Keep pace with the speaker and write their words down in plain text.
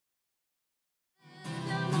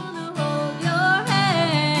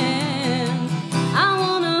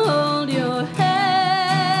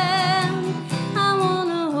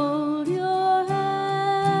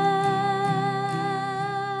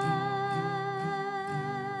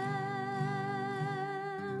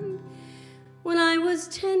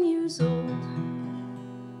was 10 years old,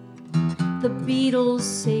 the Beatles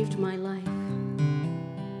saved my life.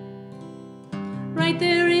 Right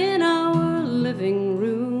there in our living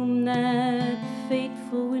room that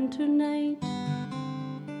fateful winter night,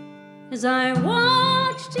 as I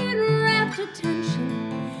watched in rapt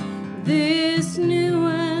attention this new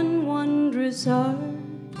and wondrous art,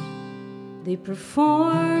 they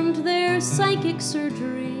performed their psychic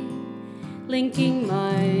surgery, linking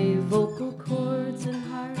my vocal cords and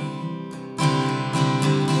heart.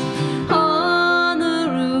 On the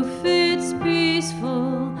roof it's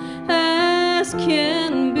peaceful as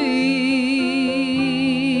can be,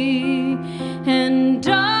 and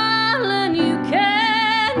darling, you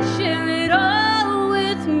can share it all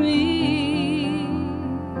with me.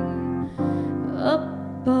 Up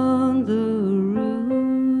on the roof.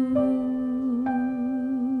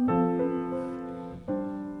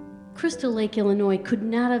 Crystal Lake, Illinois could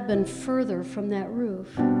not have been further from that roof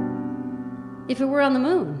if it were on the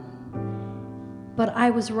moon. But I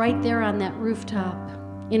was right there on that rooftop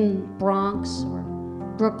in Bronx or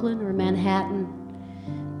Brooklyn or Manhattan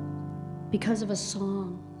because of a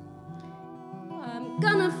song. I'm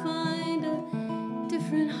gonna find a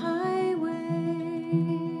different highway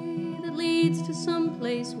that leads to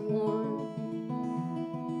someplace warm.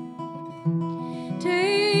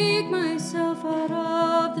 Take myself out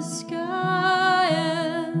of the sky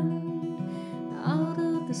and out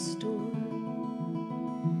of the storm.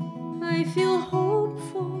 I feel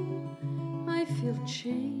hopeful, I feel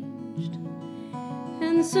changed,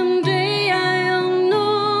 and someday I'll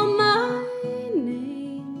know my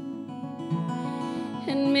name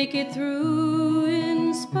and make it through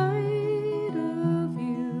in spite of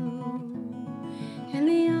you and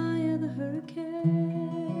the eye of the hurricane.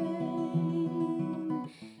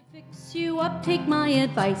 Fix you up, take my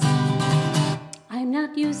advice, I'm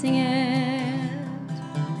not using it.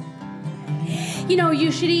 You know,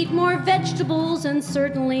 you should eat more vegetables and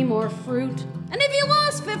certainly more fruit. And if you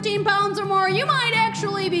lost 15 pounds or more, you might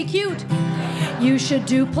actually be cute. You should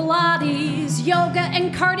do Pilates, yoga,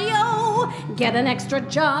 and cardio. Get an extra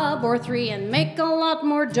job or 3 and make a lot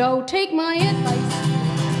more dough. Take my advice,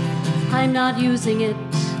 I'm not using it.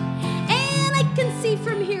 And I can see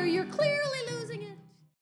from here you're